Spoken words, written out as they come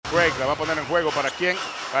Craig la va a poner en juego. ¿Para quién?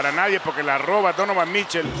 Para nadie, porque la roba Donovan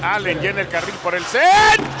Mitchell. Allen llena el carril por el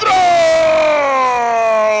centro.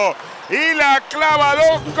 Y la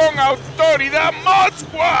clavadón con autoridad.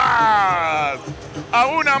 Modsquad. A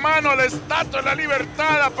una mano la Estatua de la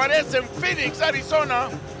Libertad. Aparece en Phoenix, Arizona.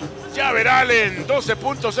 Ya verá Allen, 12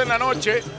 puntos en la noche.